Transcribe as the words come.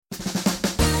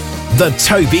The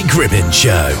Toby Gribbin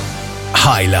Show.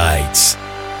 Highlights.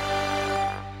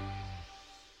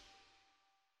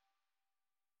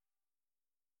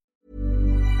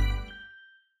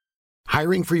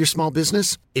 Hiring for your small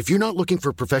business? If you're not looking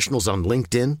for professionals on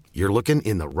LinkedIn, you're looking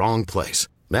in the wrong place.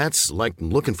 That's like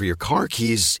looking for your car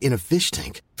keys in a fish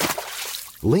tank.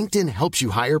 LinkedIn helps you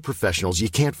hire professionals you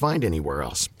can't find anywhere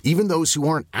else, even those who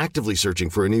aren't actively searching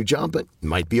for a new job but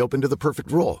might be open to the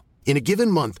perfect role. In a given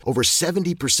month, over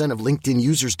 70% of LinkedIn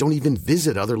users don't even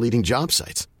visit other leading job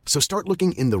sites. So start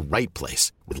looking in the right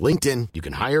place. With LinkedIn, you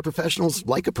can hire professionals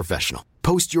like a professional.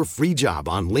 Post your free job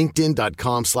on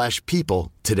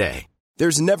linkedin.com/people today.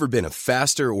 There's never been a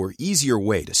faster or easier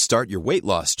way to start your weight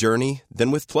loss journey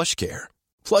than with PlushCare.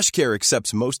 PlushCare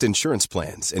accepts most insurance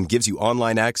plans and gives you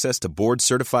online access to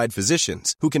board-certified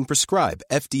physicians who can prescribe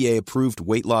FDA-approved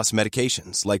weight loss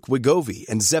medications like Wegovy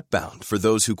and Zepbound for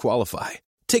those who qualify.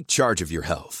 Take charge of your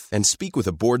health and speak with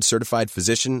a board-certified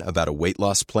physician about a weight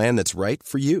loss plan that's right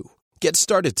for you. Get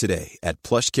started today at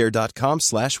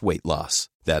plushcare.com/weight loss.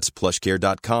 That's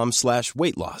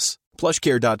plushcare.com/weight loss.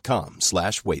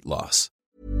 plushcare.com/weight loss.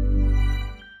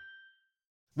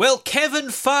 Well, Kevin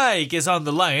Feig is on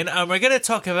the line, and we're going to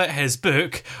talk about his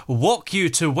book, Walk You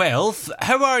to Wealth.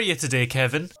 How are you today,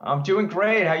 Kevin? I'm doing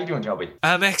great. How are you doing, Toby?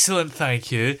 I'm excellent, thank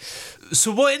you.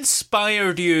 So what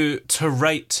inspired you to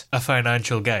write a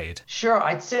financial guide? Sure,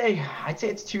 I'd say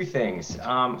it's two things.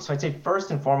 So I'd say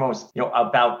first and foremost,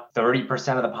 about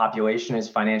 30% of the population is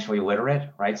financially literate,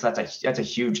 right? So that's a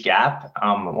huge gap.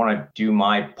 I want to do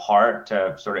my part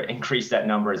to sort of increase that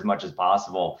number as much as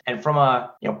possible. And from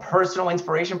a personal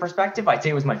inspiration perspective, I'd say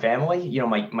it was my family.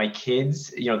 My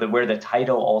kids. Where the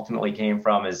title ultimately came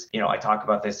from is I talk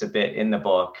about this a bit in the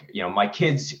book. My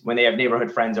kids, when they have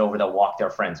neighborhood friends over, they'll walk their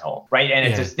friends home, right? And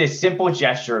it's just this simple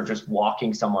gesture of just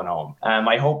walking someone home.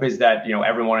 My hope is that,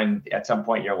 everyone at some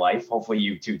point in your life, hopefully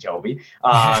you too, Toby,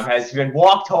 has been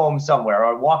walked home somewhere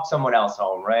or walked someone else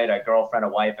home, right? A girlfriend, a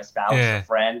wife, a spouse, a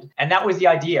friend. And that was the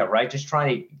idea, right? Just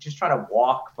trying to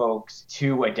walk folks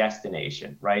to a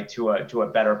destination, right? To a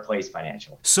better place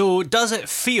financially. So does it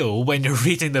feel when you're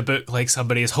reading the book like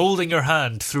somebody is holding your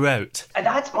hand throughout? And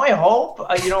that's my hope. What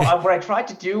I tried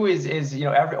to do is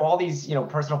all these,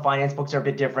 personal finance books are a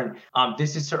bit different.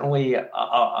 This is certainly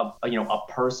a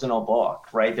personal book,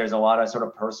 right? There's a lot of sort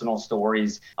of personal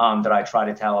stories that I try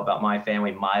to tell about my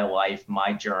family, my life,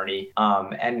 my journey.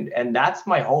 And that's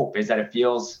my hope, is that it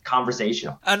feels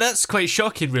conversational. And that's quite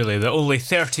shocking, really, that only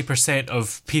 30%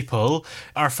 of people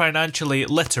are financially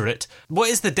literate. What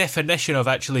is the definition of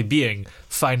actually being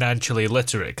financially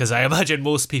literate? Because I imagine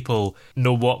most people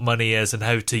know what money is and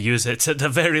how to use it at the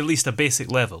very least a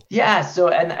basic level. Yeah. So,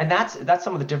 and that's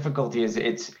some of the difficulty is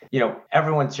it's,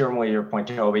 everyone's certainly your point,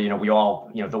 Toby, we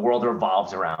all, the world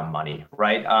revolves around money,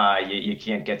 right? You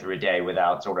can't get through a day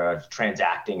without sort of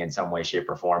transacting in some way, shape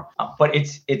or form. But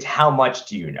it's how much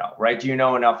do you know, right? Do you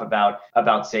know enough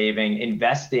about saving?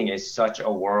 Investing is such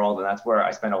a world. And that's where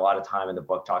I spend a lot of time in the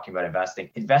book talking about investing.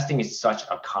 Investing is such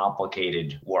a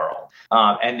complicated world.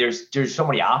 And there's so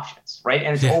many options, right?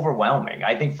 And it's overwhelming.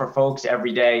 I think for folks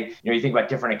every day, you think about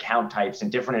different account types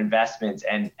and different investments.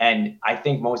 And I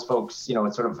think most folks,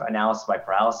 it's sort of analysis by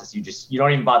paralysis. You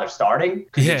don't even bother starting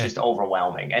because it's just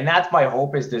overwhelming. And that's my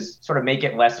hope, is to sort of make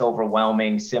it less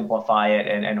overwhelming, simplify it,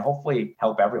 and hopefully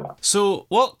help everyone. So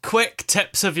what quick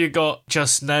tips have you got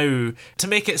just now to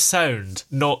make it sound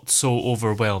not so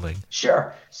overwhelming?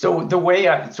 Sure. So the way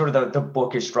the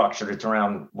book is structured, it's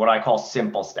around what I call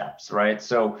simple steps, right?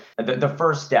 So the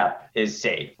first step is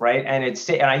save, right? And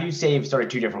and I use save sort of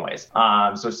two different ways.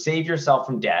 So save yourself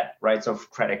from debt, right? So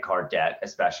credit card debt,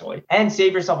 especially, and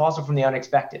save yourself also from the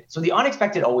unexpected. So the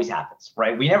unexpected always happens,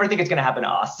 right? We never think it's going to happen to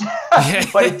us,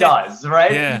 but it does,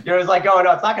 right? Yeah. It's like, oh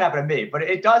no, it's not going to happen to me, but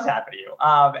it does happen to you.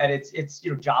 And it's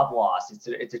job loss.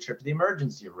 It's a trip to the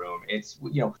emergency room. It's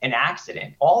an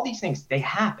accident. All these things, they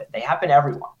happen to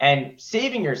everyone. And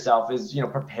saving yourself is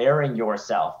preparing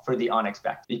yourself for the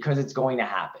unexpected, because it's going to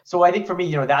happen. So I think for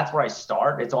me, that's where I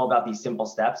start. It's all about these simple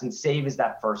steps, and save is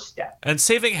that first step. And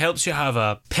saving helps you have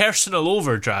a personal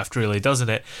overdraft, really, doesn't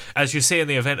it? As you say, in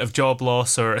the event of job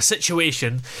loss or a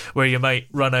situation where you might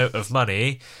run out of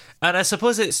money. And I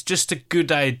suppose it's just a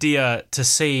good idea to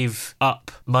save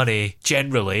up money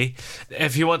generally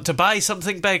if you want to buy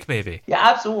something big, maybe. Yeah,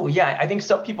 absolutely. Yeah, I think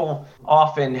some people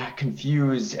often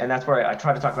confuse, and that's where I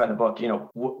try to talk about in the book,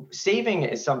 saving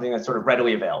is something that's sort of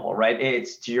readily available, right?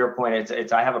 It's, to your point,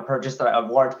 it's I have a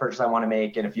large purchase I want to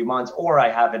make in a few months, or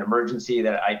I have an emergency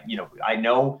that I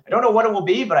don't know what it will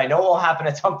be, but I know it will happen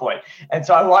at some point. And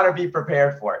so I want to be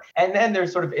prepared for it. And then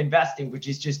there's sort of investing, which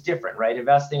is just different, right?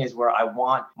 Investing is where I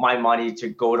want my my money to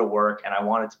go to work and I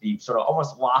want it to be sort of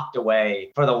almost locked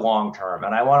away for the long term.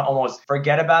 And I want to almost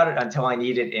forget about it until I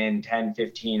need it in 10,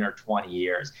 15, or 20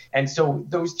 years. And so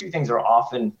those two things are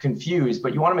often confused,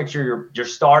 but you want to make sure you're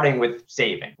starting with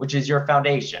saving, which is your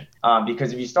foundation.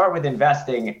 Because if you start with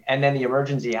investing and then the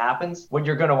emergency happens, what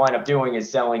you're going to wind up doing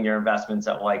is selling your investments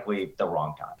at likely the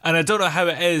wrong time. And I don't know how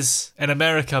it is in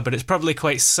America, but it's probably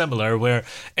quite similar, where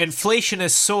inflation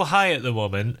is so high at the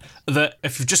moment that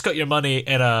if you've just got your money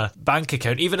in a bank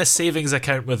account, even a savings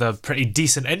account with a pretty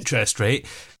decent interest rate,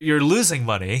 you're losing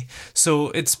money. So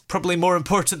it's probably more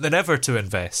important than ever to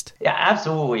invest. Yeah,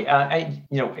 absolutely.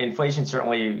 Inflation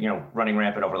certainly, running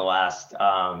rampant over the last,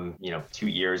 2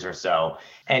 years or so.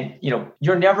 And,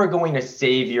 you're never going to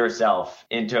save yourself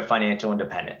into financial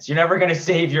independence. You're never going to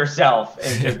save yourself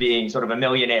into being sort of a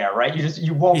millionaire, right?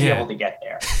 You won't be able to get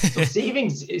there. So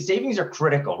savings are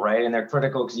critical, right? And they're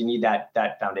critical because you need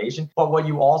that foundation. But what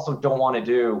you also don't want to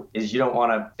do is you don't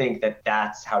want to think that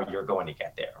that's how you're going to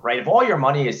get there, right? If all your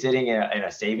money is sitting in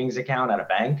a savings account at a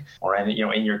bank or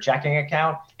in your checking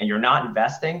account and you're not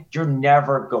investing, you're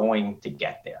never going to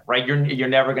get there, right? You're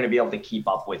never going to be able to keep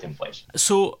up with inflation.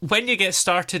 So when you get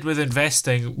started with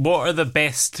investing, what are the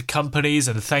best companies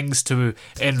and things to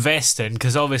invest in?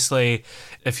 Because obviously,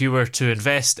 if you were to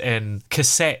invest in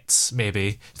cassettes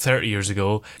maybe 30 years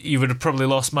ago, you would have probably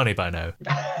lost money by now.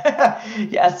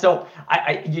 Yeah, so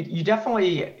you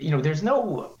definitely, there's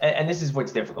no, and this is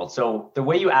what's difficult. So the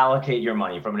way you allocate your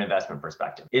money from an investment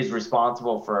perspective is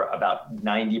responsible for about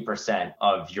 90%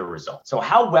 of your results. So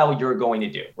how well you're going to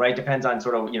do, right, depends on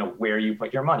sort of, where you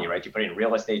put your money, right? You put it in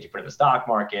real estate, you put it in the stock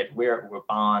market, where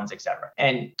bonds, et cetera.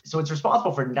 And so it's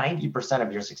responsible for 90%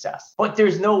 of your success. But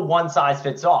there's no one size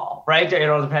fits all, right?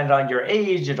 It'll depend on your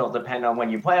age. It'll depend on when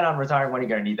you plan on retiring, when you're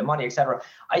going to need the money, et cetera.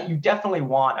 You definitely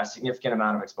want a significant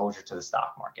amount of exposure to the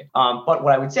stock market. But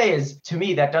what I would say is, to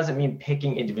me, that doesn't mean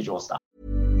picking individual stocks.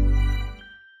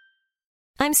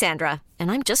 I'm Sandra, and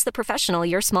I'm just the professional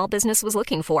your small business was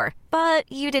looking for.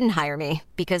 But you didn't hire me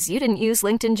because you didn't use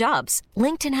LinkedIn Jobs.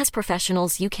 LinkedIn has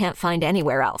professionals you can't find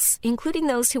anywhere else, including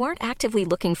those who aren't actively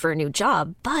looking for a new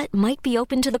job, but might be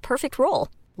open to the perfect role,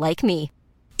 like me.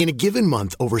 In a given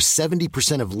month, over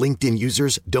 70% of LinkedIn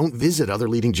users don't visit other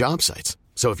leading job sites.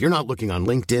 So if you're not looking on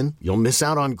LinkedIn, you'll miss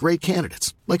out on great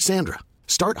candidates like Sandra.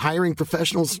 Start hiring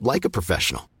professionals like a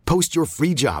professional. Post your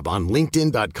free job on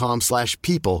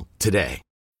linkedin.com/people today.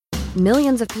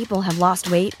 Millions of people have lost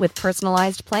weight with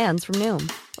personalized plans from Noom.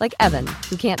 Like Evan,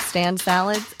 who can't stand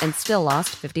salads and still lost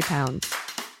 50 pounds.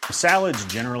 Salads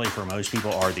generally for most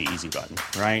people are the easy button,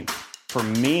 right? For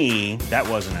me, that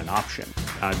wasn't an option.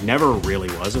 I never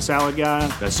really was a salad guy.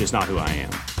 That's just not who I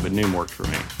am. But Noom worked for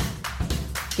me.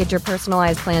 Get your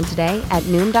personalized plan today at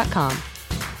Noom.com.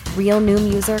 Real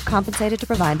Noom user compensated to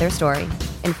provide their story.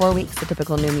 In 4 weeks, the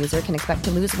typical Noom user can expect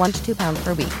to lose 1 to 2 pounds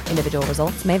per week. Individual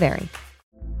results may vary.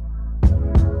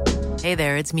 Hey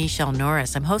there, it's Michelle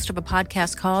Norris. I'm host of a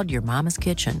podcast called Your Mama's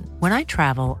Kitchen. When I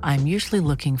travel, I'm usually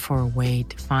looking for a way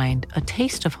to find a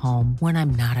taste of home when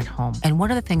I'm not at home. And one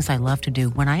of the things I love to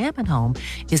do when I am at home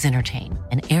is entertain.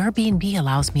 And Airbnb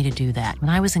allows me to do that.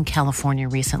 When I was in California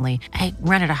recently, I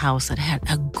rented a house that had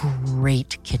a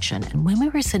great kitchen. And when we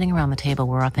were sitting around the table,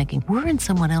 we were all thinking, we're in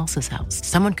someone else's house.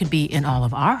 Someone could be in all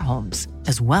of our homes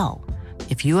as well.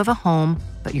 If you have a home,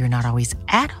 but you're not always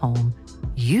at home,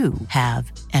 you have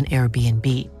an Airbnb.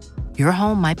 Your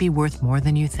home might be worth more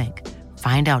than you think.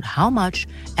 Find out how much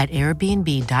at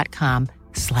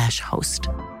airbnb.com/host.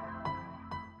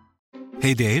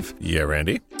 Hey, Dave. Yeah,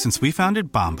 Randy. Since we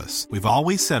founded Bombas, we've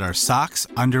always said our socks,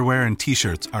 underwear, and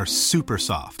T-shirts are super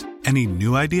soft. Any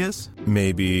new ideas?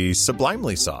 Maybe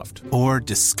sublimely soft. Or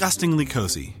disgustingly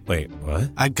cozy. Wait,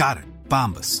 what? I got it.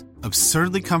 Bombas.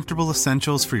 Absurdly comfortable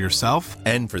essentials for yourself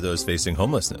And for those facing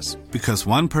homelessness. because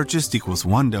one purchased equals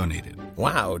one donated.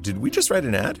 Wow, did we just write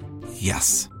an ad?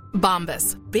 Yes.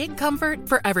 Bombas. Big comfort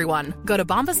for everyone. Go to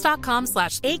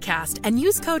bombas.com/ACAST and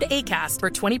use code ACAST for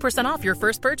 20% off your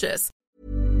first purchase.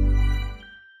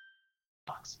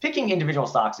 Picking individual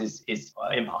stocks is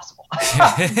impossible.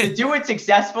 To do it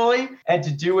successfully and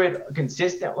to do it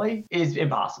consistently is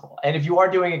impossible. And if you are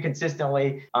doing it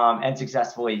consistently and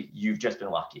successfully, you've just been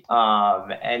lucky.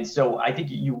 And so I think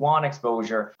you want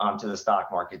exposure to the stock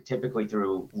market, typically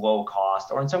through low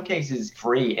cost or in some cases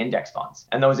free index funds.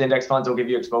 And those index funds will give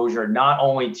you exposure not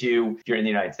only to, if you're in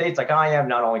the United States like I am,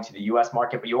 not only to the US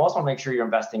market, but you also make sure you're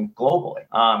investing globally.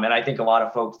 And I think a lot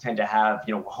of folks tend to have,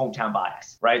 hometown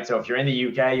bias, right? So if you're in the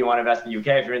UK, you want to invest in the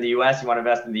UK. If you're in the US, you want to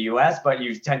invest in the US, but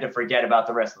you tend to forget about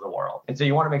the rest of the world. And so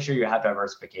you want to make sure you have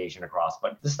diversification across.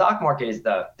 But the stock market is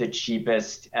the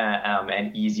cheapest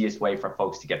and easiest way for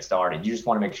folks to get started. You just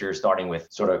want to make sure you're starting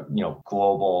with sort of,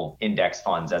 global index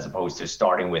funds as opposed to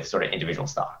starting with sort of individual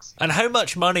stocks. And how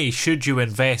much money should you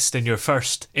invest in your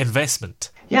first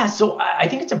investment? Yeah, so I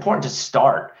think it's important to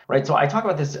start, right? So I talk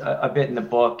about this a bit in the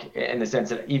book in the sense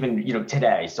that even,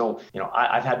 today, so,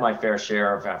 I've had my fair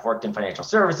share I've worked in financial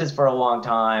services for a long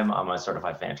time. I'm a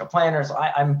certified financial planner. So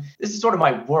this is sort of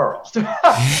my world,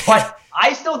 but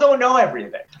I still don't know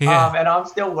everything. Yeah. And I'm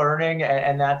still learning.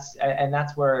 And that's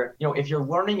where, if you're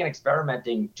learning and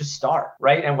experimenting, just start,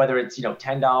 right? And whether it's,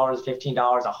 $10,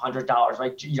 $15, $100,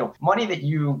 right? Money that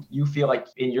you feel like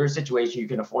in your situation, you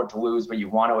can afford to lose, but you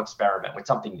want to experiment with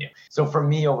something new. So for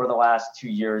me, over the last 2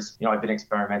 years, I've been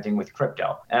experimenting with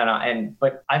crypto,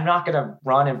 but I'm not going to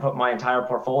run and put my entire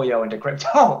portfolio into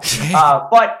crypto.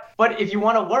 But if you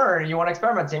want to learn, you want to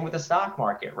experiment, same with the stock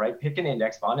market, right? Pick an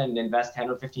index fund and invest $10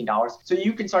 or $15 so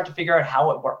you can start to figure out how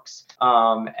it works,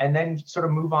 and then sort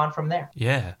of move on from there.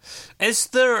 Yeah. Is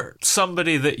there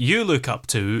somebody that you look up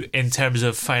to in terms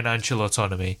of financial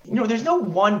autonomy? There's no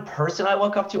one person I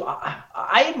look up to.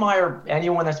 I admire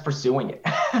anyone that's pursuing it.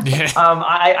 Yeah.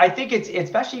 I think it's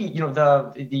especially,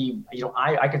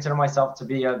 I consider myself to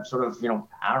be a sort of,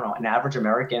 I don't know, an average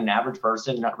American, an average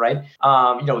person, right?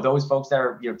 Those folks that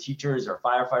are, teachers or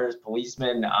firefighters,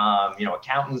 policemen,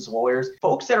 accountants, lawyers,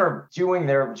 folks that are doing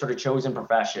their sort of chosen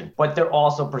profession, but they're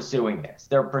also pursuing this.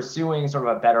 They're pursuing sort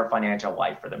of a better financial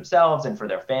life for themselves and for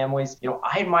their families.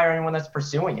 I admire anyone that's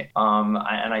pursuing it.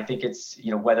 And I think it's,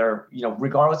 whether,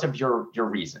 regardless of your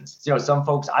reasons, some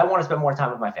folks, I want to spend more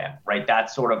time with my family, right?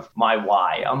 That's sort of my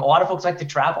why. A lot of folks like to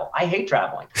travel. I hate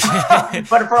traveling,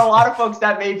 but for a lot of folks,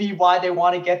 that may be why they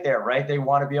want to get there, right? They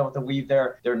want to be able to leave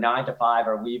their 9 to 5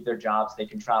 or leave their jobs. They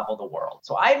can travel the world.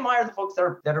 So I admire the folks that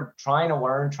are trying to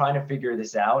learn, trying to figure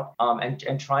this out,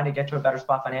 and trying to get to a better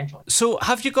spot financially. So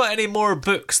have you got any more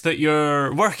books that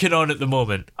you're working on at the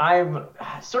moment? I'm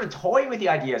sort of toying with the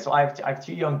idea. So I have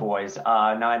 2 young boys,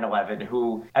 9 and 11,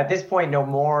 who at this point know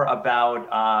more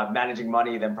about managing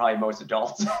money than probably most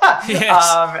adults.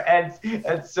 Yes.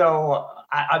 And so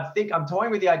I'm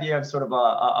toying with the idea of sort of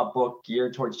a book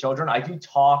geared towards children. I do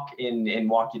talk in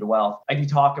Walk You to Wealth. I do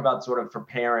talk about sort of for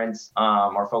parents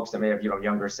or folks that may have,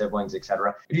 younger siblings, et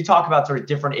cetera. I do talk about sort of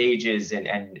different ages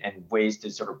and ways to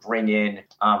sort of bring in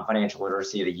financial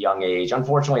literacy at a young age.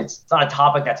 Unfortunately, it's not a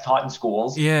topic that's taught in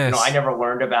schools. Yes. I never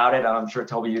learned about it. I'm sure,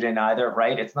 Toby, you didn't either,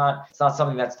 right? It's not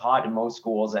something that's taught in most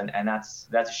schools, and that's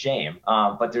a shame.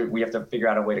 But we have to figure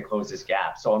out a way to close this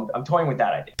gap. So I'm toying with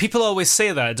that idea. People always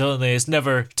say that, don't they? It's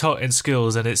never taught in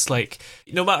schools, and it's like,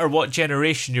 no matter what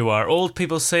generation you are, old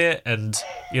people say it, and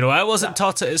I wasn't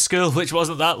taught it at school, which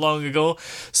wasn't that long ago,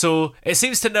 so it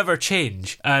seems to never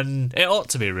change, and it ought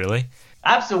to be, really.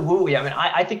 Absolutely. I mean,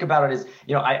 I think about it as,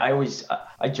 I always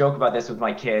I joke about this with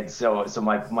my kids. So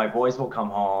my boys will come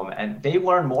home and they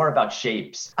learn more about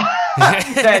shapes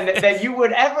than you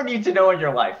would ever need to know in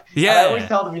your life. Yeah. And I always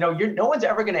tell them, no one's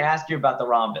ever going to ask you about the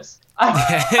rhombus,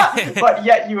 but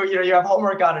yet you have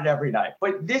homework on it every night.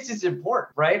 But this is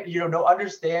important, right?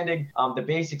 Understanding the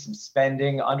basics of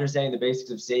spending, understanding the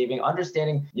basics of saving,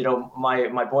 understanding.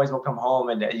 My boys will come home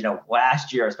and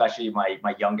last year, especially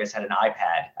my youngest had an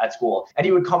iPad at school. And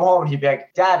he would come home and he'd be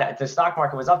like, "Dad, the stock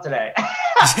market was up today."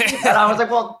 And I was like,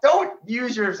 "Well, don't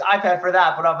use your iPad for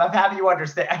that, but I'm happy you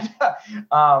understand."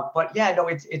 But yeah, no,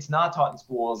 it's not taught in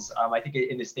schools. I think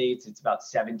in the States, it's about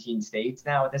 17 states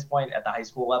now at this point at the high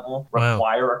school level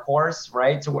require a course,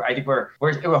 right? So I think we're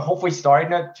hopefully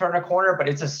starting to turn a corner, but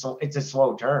it's a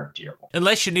slow turn to your point.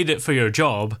 Unless you need it for your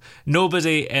job,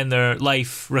 nobody in their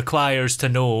life requires to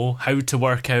know how to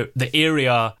work out the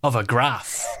area of a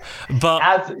graph.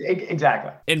 But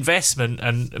exactly. Investment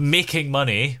and making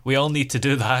money, we all need to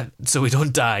do that so we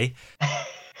don't die.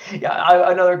 Yeah,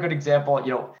 another good example,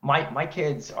 my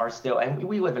kids are still, and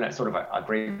we live in a sort of a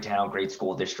great town, great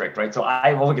school district, right? So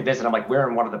I will look at this and I'm like, we're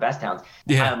in one of the best towns.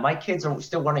 Yeah. My kids are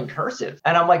still learning cursive.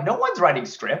 And I'm like, no one's writing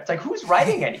script. Like, who's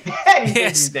writing anything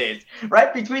these days,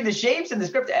 right? Between the shapes and the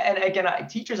script. And again,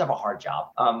 teachers have a hard job.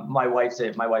 My wife's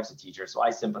a teacher, so I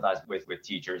sympathize with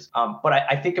teachers. But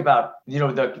I think about,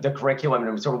 the curriculum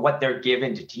and sort of what they're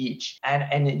given to teach.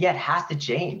 And yet it has to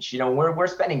change. We're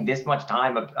spending this much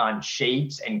time on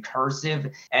shapes and in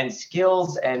cursive, and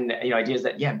skills and ideas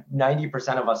that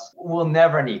 90% of us will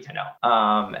never need to know.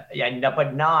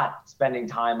 But not spending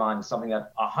time on something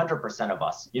that 100% of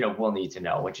us will need to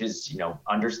know, which is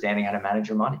understanding how to manage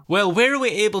your money. Well, where are we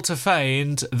able to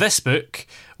find this book,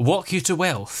 Walk You to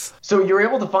Wealth? So you're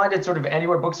able to find it sort of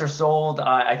anywhere books are sold.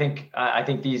 I think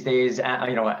these days, I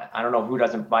don't know who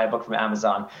doesn't buy a book from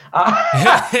Amazon,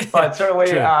 but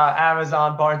certainly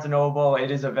Amazon, Barnes & Noble,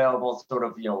 it is available sort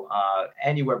of,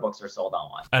 anywhere books are sold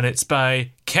online. And it's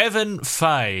by Kevin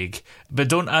Feig, but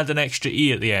don't add an extra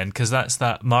E at the end, because that's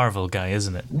that Marvel guy,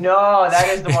 isn't it? No, that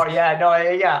is the Marvel.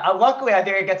 Luckily, I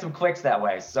think I get some clicks that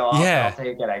way, so I'll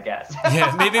take it, I guess.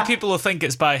 Maybe people will think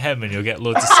it's by him and you'll get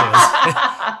loads of sales.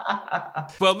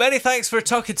 Well, many thanks for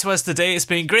talking to us today. It's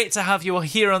been great to have you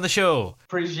here on the show.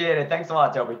 Appreciate it. Thanks a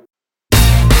lot, Toby.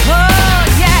 Oh,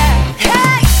 yeah.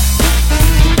 Hey!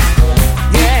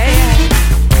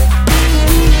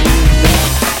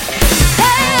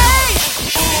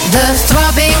 The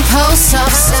throbbing pulse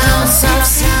of sound.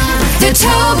 The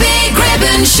Toby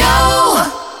Gribbon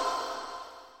Show.